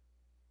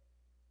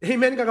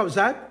 Amen,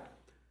 kakabsat?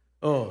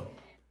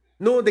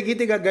 No,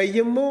 dagiti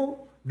gagayim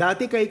mo,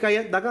 dati kay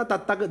kayat daga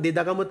tatag di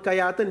dagamot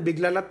kayatan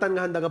biglalatan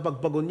nga handa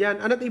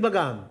pagpagunyan anat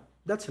ibagam.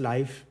 That's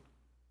life.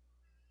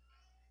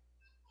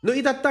 No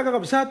itatag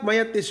kakabsat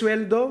mayat ti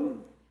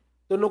sweldo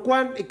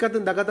tunukwan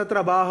ikatan daga ta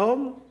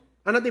trabaho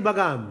Anat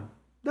ibagam?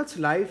 That's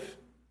life.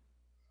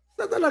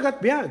 Sa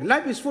talagat biyag.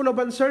 Life is full of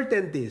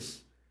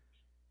uncertainties.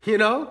 You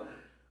know?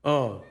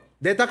 Oh,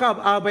 deta ka,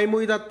 abay mo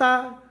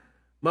itata,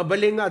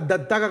 mabaling nga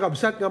dadta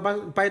kakabsat, nga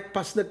pahit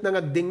pasnet na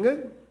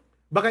ngagdingag.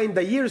 Baka in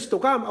the years to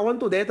come, awan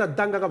to deta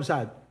dang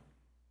kakabsat.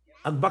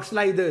 Ag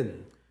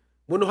backsliden.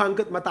 Munuhang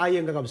kat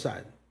matayang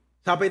kakabsat.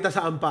 Sapay ta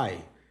sa ampay.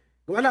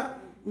 Kung ala,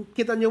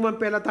 kita nyo man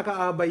pela ta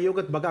kaabay yung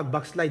kat baga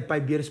backslide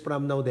 5 years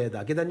from now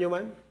deta. Kita nyo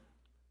man?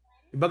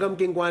 Ibagam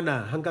king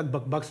kuana, hangkag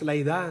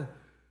backslide ha.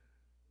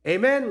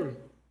 Amen?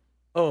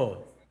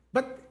 Oh.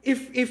 But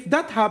if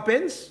that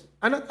happens,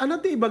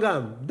 anat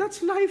ibagam,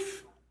 that's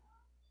life.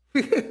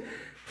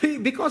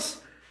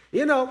 Because,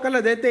 you know,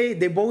 kaladete,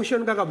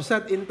 devotion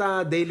kakabsat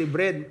inta daily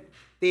bread.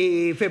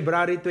 Ti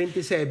February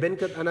 27,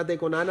 kat anatay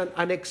kunanan,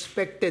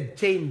 unexpected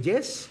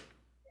changes.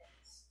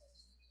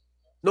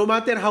 No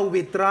matter how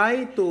we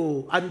try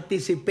to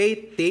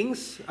anticipate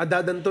things,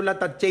 adadan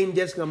tulat at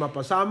changes nga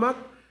mapasamak,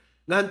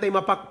 nga hantay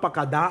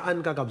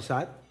mapakpakadaan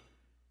kakabsat.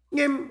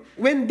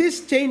 When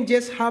these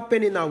changes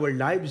happen in our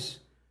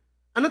lives,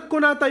 anat ko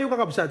na tayo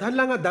kakabsat,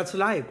 hala nga, that's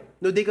life.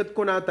 No dikat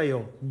ko na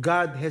tayo,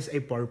 God has a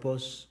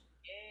purpose.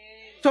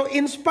 So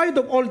in spite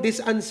of all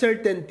these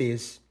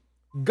uncertainties,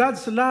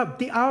 God's love,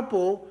 ti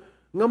Apo,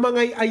 nga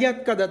mga ayat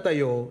kada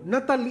tayo,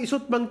 natal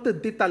isot mang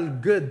tital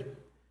good.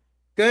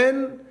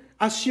 Ken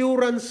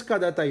assurance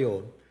kada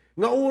tayo,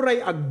 nga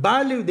uray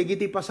agbaliw,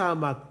 digiti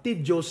pasamak, ti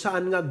Diyos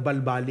saan nga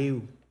agbalbaliw.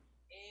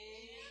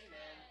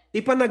 Ti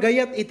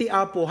panagayat iti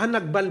Apo, han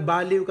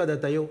nagbalbaliw kada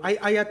tayo,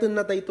 ay ayaten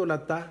na tayo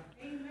tulata.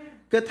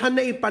 Ket han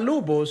na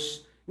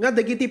ipalubos, nga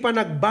dagiti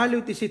panagbaliw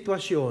ti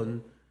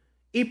sitwasyon,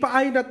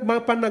 ipaay nat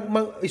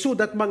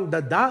isudat mang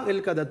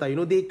dadael kada tayo,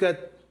 no di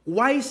ket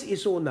wise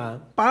isuna,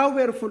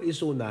 powerful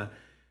isuna,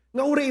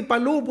 nga uri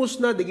ipalubos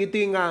na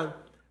digiti nga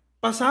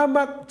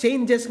pasamak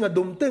changes nga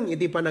dumteng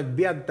iti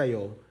panagbiag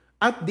tayo.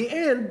 At the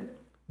end,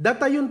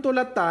 datayon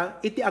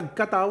tulata iti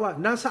agkatawa,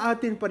 nasa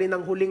atin pa rin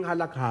ang huling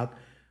halakhak.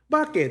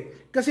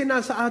 Bakit? Kasi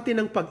nasa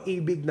atin ang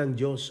pag-ibig ng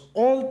Diyos.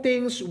 All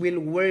things will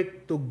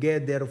work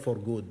together for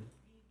good.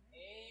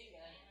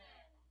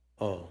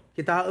 Oh,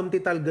 kitaam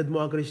ti talgad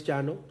mo ang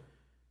Kristiyano?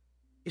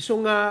 Iso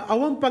nga,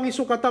 awang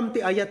pangisukatam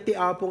ti ayat ti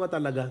Apo nga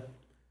talaga.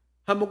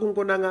 Hamukong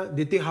ko na nga,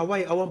 diti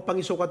Hawaii, awang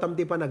pangisukatam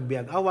ti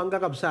panagbiag. Awang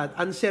kakabsat,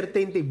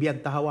 uncertainty biag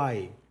ta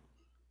Hawaii.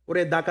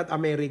 Ure dakat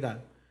Amerika.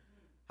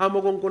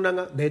 Hamukong ko na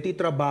nga, diti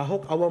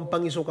trabaho, awang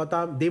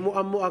pangisukatam, di mo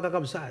amo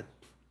kakabsat.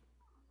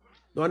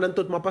 No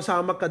anantot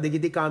mapasamak ka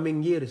digiti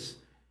coming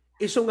years.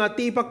 Iso nga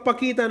ti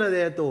ipagpakita na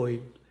detoy,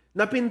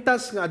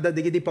 napintas nga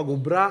digiti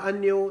pagubraan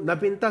nyo,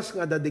 napintas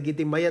nga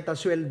digiti mayata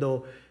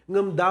sweldo,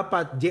 ngem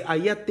dapat di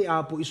ayat ti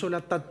Apo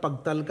isulatat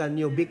pagtalkan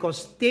nyo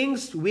because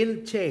things will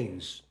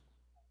change.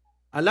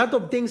 A lot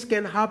of things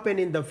can happen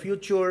in the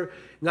future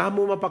nga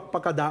mo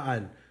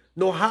mapagpakadaan.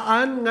 No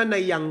haan nga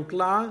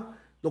nayangkla,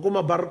 no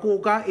kumabarko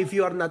ka, if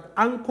you are not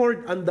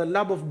anchored on the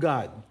love of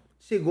God,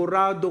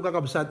 sigurado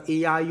kakabsat,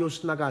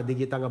 iyayos na ka, di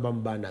kita nga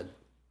bambanag.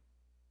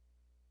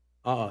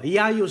 Oo,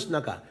 iyayos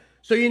na ka.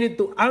 So you need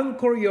to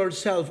anchor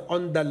yourself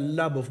on the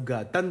love of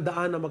God.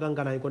 Tandaan na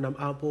makangkanay ko ng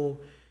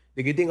Apo,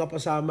 digiti nga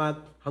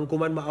pasamak,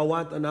 hangkuman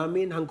maawat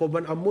namin,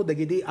 hangkuman amo,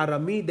 digiti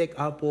aramidek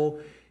Apo,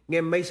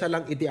 ngem may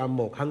salang iti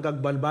amok,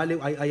 hanggang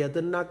balbaliw ay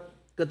ayaten nak,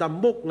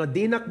 katambok nga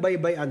dinak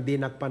baybay ang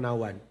dinak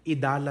panawan,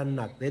 idalan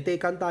nak.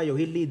 Netekan tayo,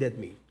 He leaded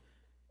me.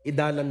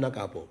 Idalan nak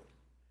Apo.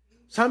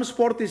 Psalms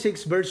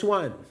 46 verse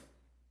 1.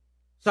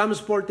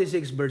 Psalms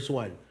 46 verse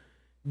 1.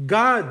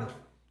 God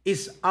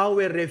is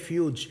our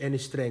refuge and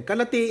strength.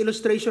 Kalati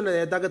illustration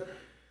na dagat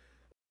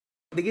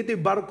digiti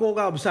barko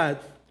ka absat,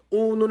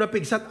 uno na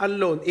pigsat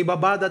alon,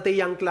 ibabada ti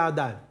yang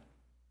klada.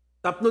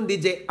 Tapnon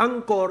DJ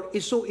angkor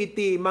isu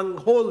iti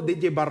manghol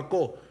DJ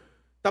barko.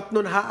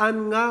 Tapnon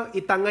haan nga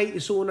itangay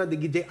isu na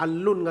DJ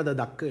alon nga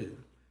dadakkel.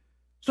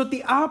 So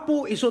ti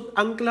Apo isut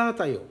angkla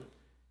tayo.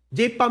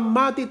 Di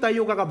pamati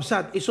tayo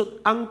kakabsat, isut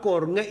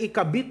angkor nga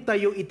ikabit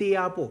tayo iti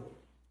Apo.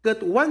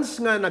 Kat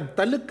once nga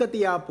nagtalag ka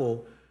ti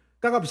Apo,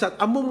 kakabsat,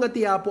 amom nga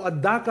ti Apo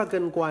adda ka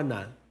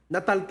kenkwana,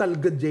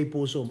 nataltalgad jay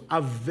pusom,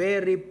 a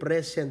very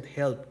present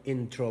help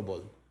in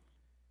trouble.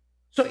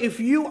 So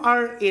if you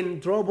are in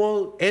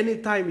trouble,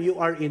 anytime you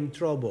are in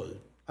trouble,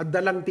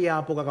 addalang ti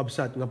Apo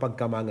kakabsat nga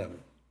pagkamangam.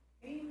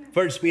 1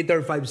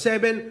 Peter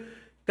 5:7,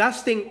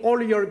 casting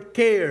all your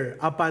care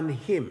upon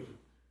Him.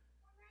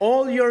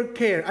 All your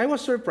care. I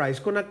was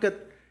surprised kung nakat,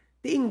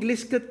 ti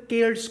English kat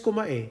cares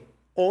kumae.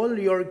 All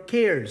your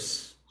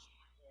cares.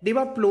 Di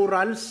ba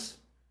plurals?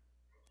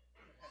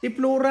 Ti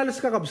plurals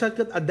kakabsat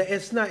kat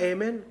addaes na,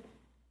 amen?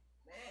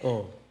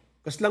 Oh.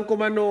 Kaslang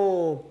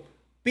kumano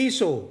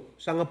piso,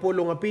 sa nga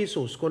pulo nga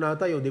pisos, kuna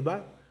tayo, di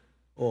ba?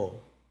 Oh.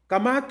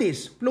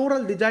 Kamatis,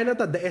 plural, di dyan na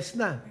ta, daes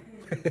na.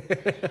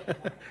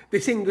 Ti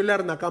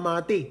singular na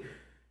kamati.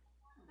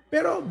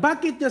 Pero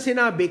bakit niya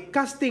sinabi,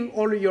 casting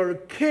all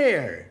your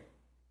care?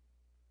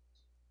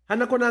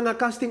 Hana ko na nga,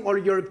 casting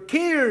all your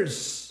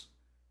cares.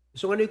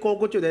 So nga ni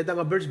kokot yun, deta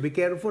nga verse, be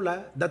careful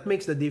ha, that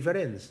makes the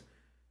difference.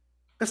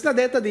 Kasla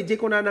deta, DJ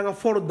ko na nga,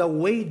 for the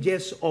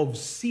wages of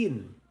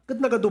sin. Kat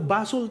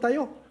nagadubasol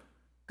tayo.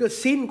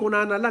 Kasi sin ko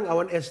na lang,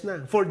 awan es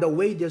na. For the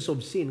wages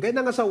of sin. Kaya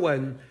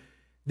nangasawan,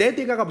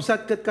 deti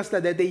kakabsat kat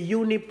kasta deti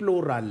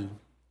uniplural.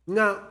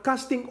 Nga,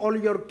 casting all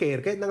your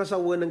care, kahit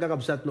nangasawan ng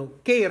kakabsat, no?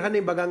 Care,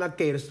 hanin baga nga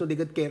cares, no?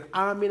 Digat care,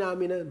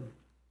 aminan.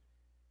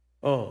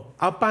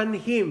 Upon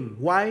him.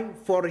 Why?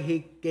 For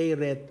he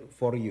careth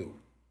for you.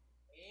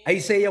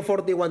 Isaiah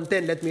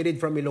 41:10, let me read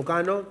from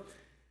Ilocano.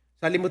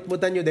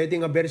 Salimut-mutan nyo, dahil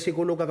nga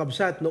versikulo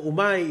kakabsat, no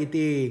umay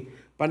iti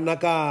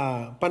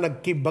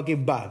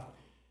panagkibba-kibba.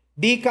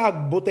 Di ka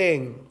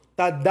agbuteng,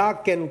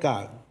 tadaken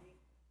ka.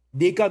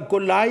 Di ka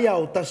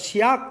kulayaw,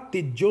 tasyak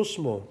ti Diyos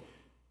mo.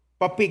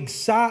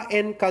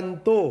 Papigsaen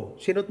kanto.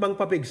 Sino't mang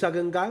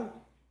papigsagan ka?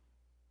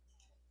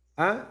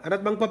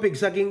 Anat mang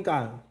papigsagin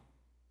ka?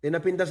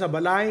 Tinapinta sa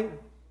balay?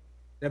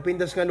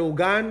 Tinapintas nga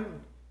lugan?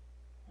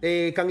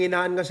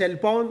 Kanginaan nga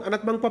cellphone?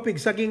 Anat mang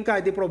papigsagin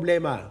ka? Iti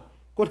problema.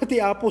 Kung ti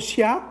apo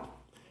siya,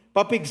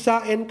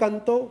 papigsaen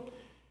kanto,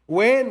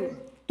 when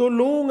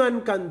tulungan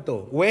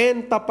kanto,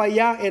 when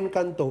tapayaen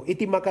kanto,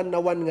 iti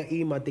makannawan nga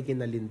ima ti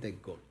kinalinteg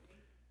ko.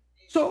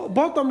 So,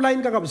 bottom line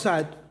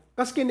kakabsat,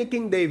 kas kini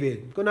King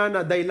David,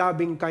 kunana, thy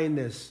loving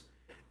kindness,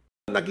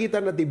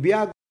 nakita na ti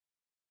biyag,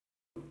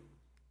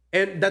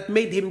 and that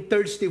made him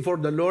thirsty for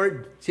the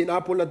Lord,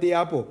 sinapo na ti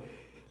apo,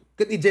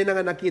 kat ije na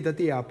nga nakita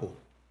ti apo.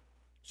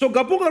 So,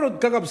 gapo nga rod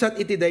kakabsat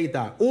iti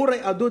dayta,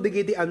 uray adu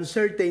digiti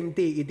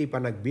uncertainty iti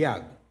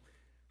panagbiag.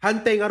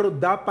 Hantay nga rod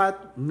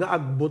dapat nga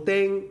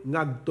agbuteng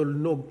nga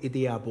agtulnog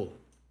iti apo.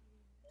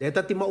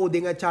 Deta ti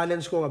maudi nga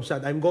challenge ko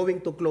kabsat. I'm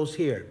going to close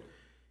here.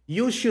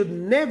 You should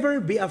never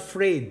be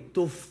afraid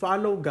to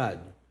follow God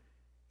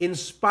in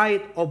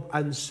spite of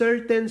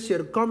uncertain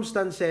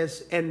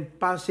circumstances and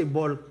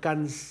possible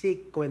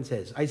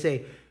consequences. I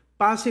say,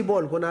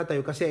 possible ko na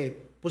tayo kasi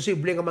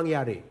posible nga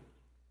mangyari.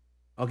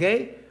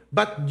 Okay?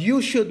 But you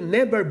should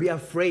never be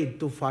afraid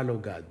to follow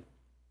God.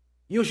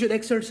 You should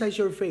exercise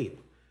your faith.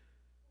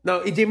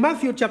 Now, in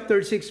Matthew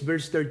chapter 6,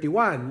 verse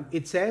 31,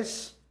 it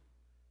says,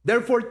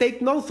 therefore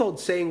take no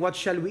thought, saying, what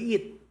shall we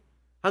eat?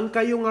 Ang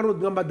kayo nga rod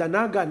nga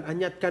madanagan,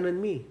 anyat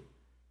kanan mi.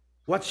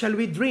 What shall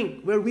we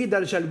drink?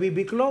 Wherewithal shall we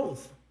be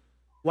clothed?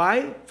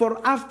 Why? For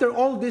after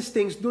all these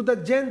things do the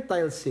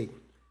Gentiles seek.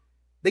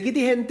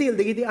 Dagiti hentil,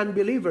 dagiti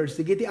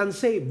unbelievers, dagiti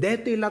unsaved,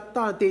 deti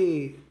latta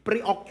ti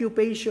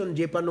preoccupation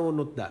di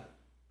panunot da.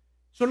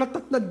 So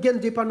latat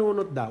nagyan di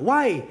panunot da.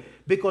 Why?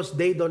 Because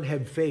they don't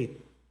have faith.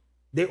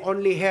 They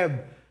only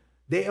have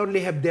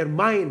their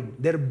mind,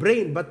 their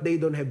brain, but they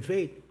don't have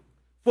faith.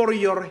 For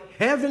your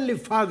heavenly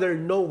Father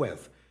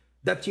knoweth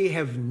that ye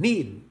have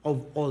need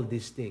of all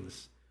these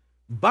things.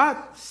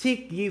 But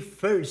seek ye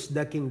first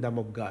the kingdom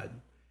of God,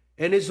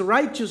 and His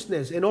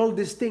righteousness, and all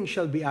these things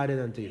shall be added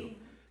unto you.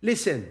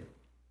 Listen,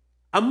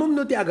 amom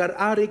no ti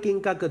agar-ari king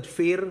ka kat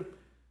fear,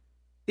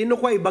 tino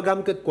kwa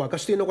ibagam kat kwa,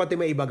 kas tino kwa ti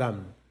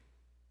maibagam.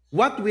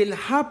 What will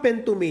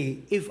happen to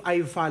me if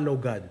I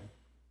follow God?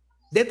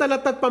 Deta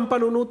latat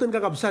pampanunutan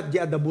kakabsat, di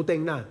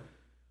adabuteng na.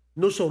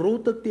 No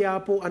surutat ti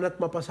apo,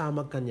 anat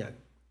mapasamag kanyag.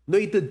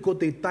 No itid ko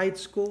ti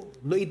tithes ko,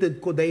 no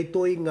itid ko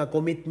daytoy nga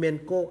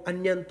commitment ko,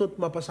 anyan tot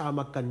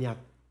mapasamag kanyag.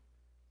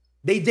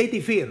 Day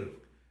ti fear.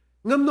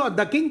 Ngam no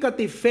adaking ka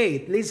ti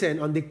faith,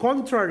 listen, on the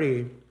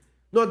contrary,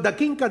 no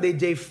adaking ka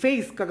day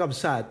faith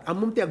kakabsat,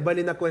 amum ti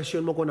agbali na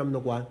question mo ko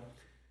namno kwa,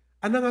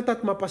 anang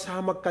atat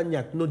mapasamag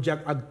kanyag, no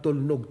jak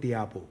agtulnog ti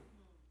apo.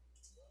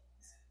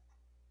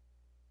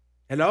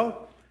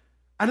 Hello?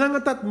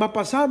 Anang atat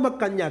mapasamag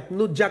kanyak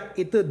no jak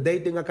ito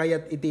dahito nga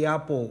kayat iti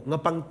apo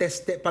nga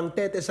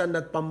pangtetesan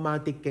at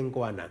pamatik keng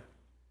kuana.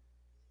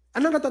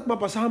 Anang atat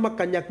mapasamag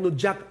kanyak no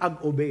jak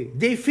ag obey.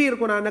 They fear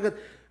ko na nagat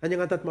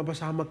anang atat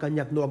mapasamag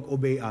kanyak no ag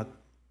obey at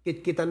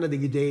kita na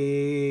di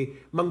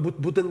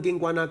mangbutbutan keng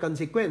kuana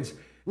consequence.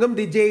 Ngam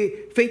di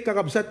fake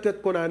kakabsat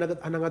kat ko na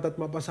nagat anang atat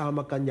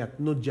mapasamag kanyak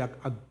no jak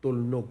ag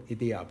tulnog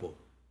iti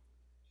apo.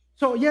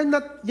 So, yan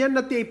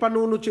na ti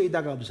panunod siya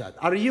itagabsat.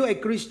 Are you a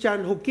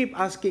Christian who keep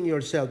asking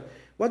yourself,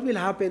 what will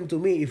happen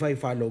to me if I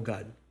follow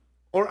God?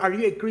 Or are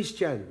you a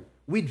Christian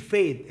with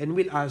faith and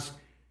will ask,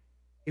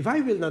 if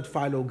I will not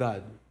follow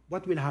God,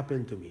 what will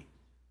happen to me?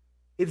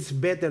 It's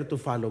better to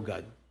follow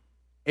God.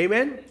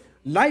 Amen?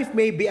 Life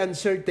may be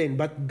uncertain,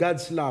 but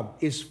God's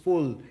love is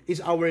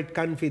our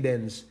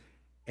confidence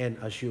and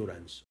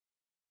assurance.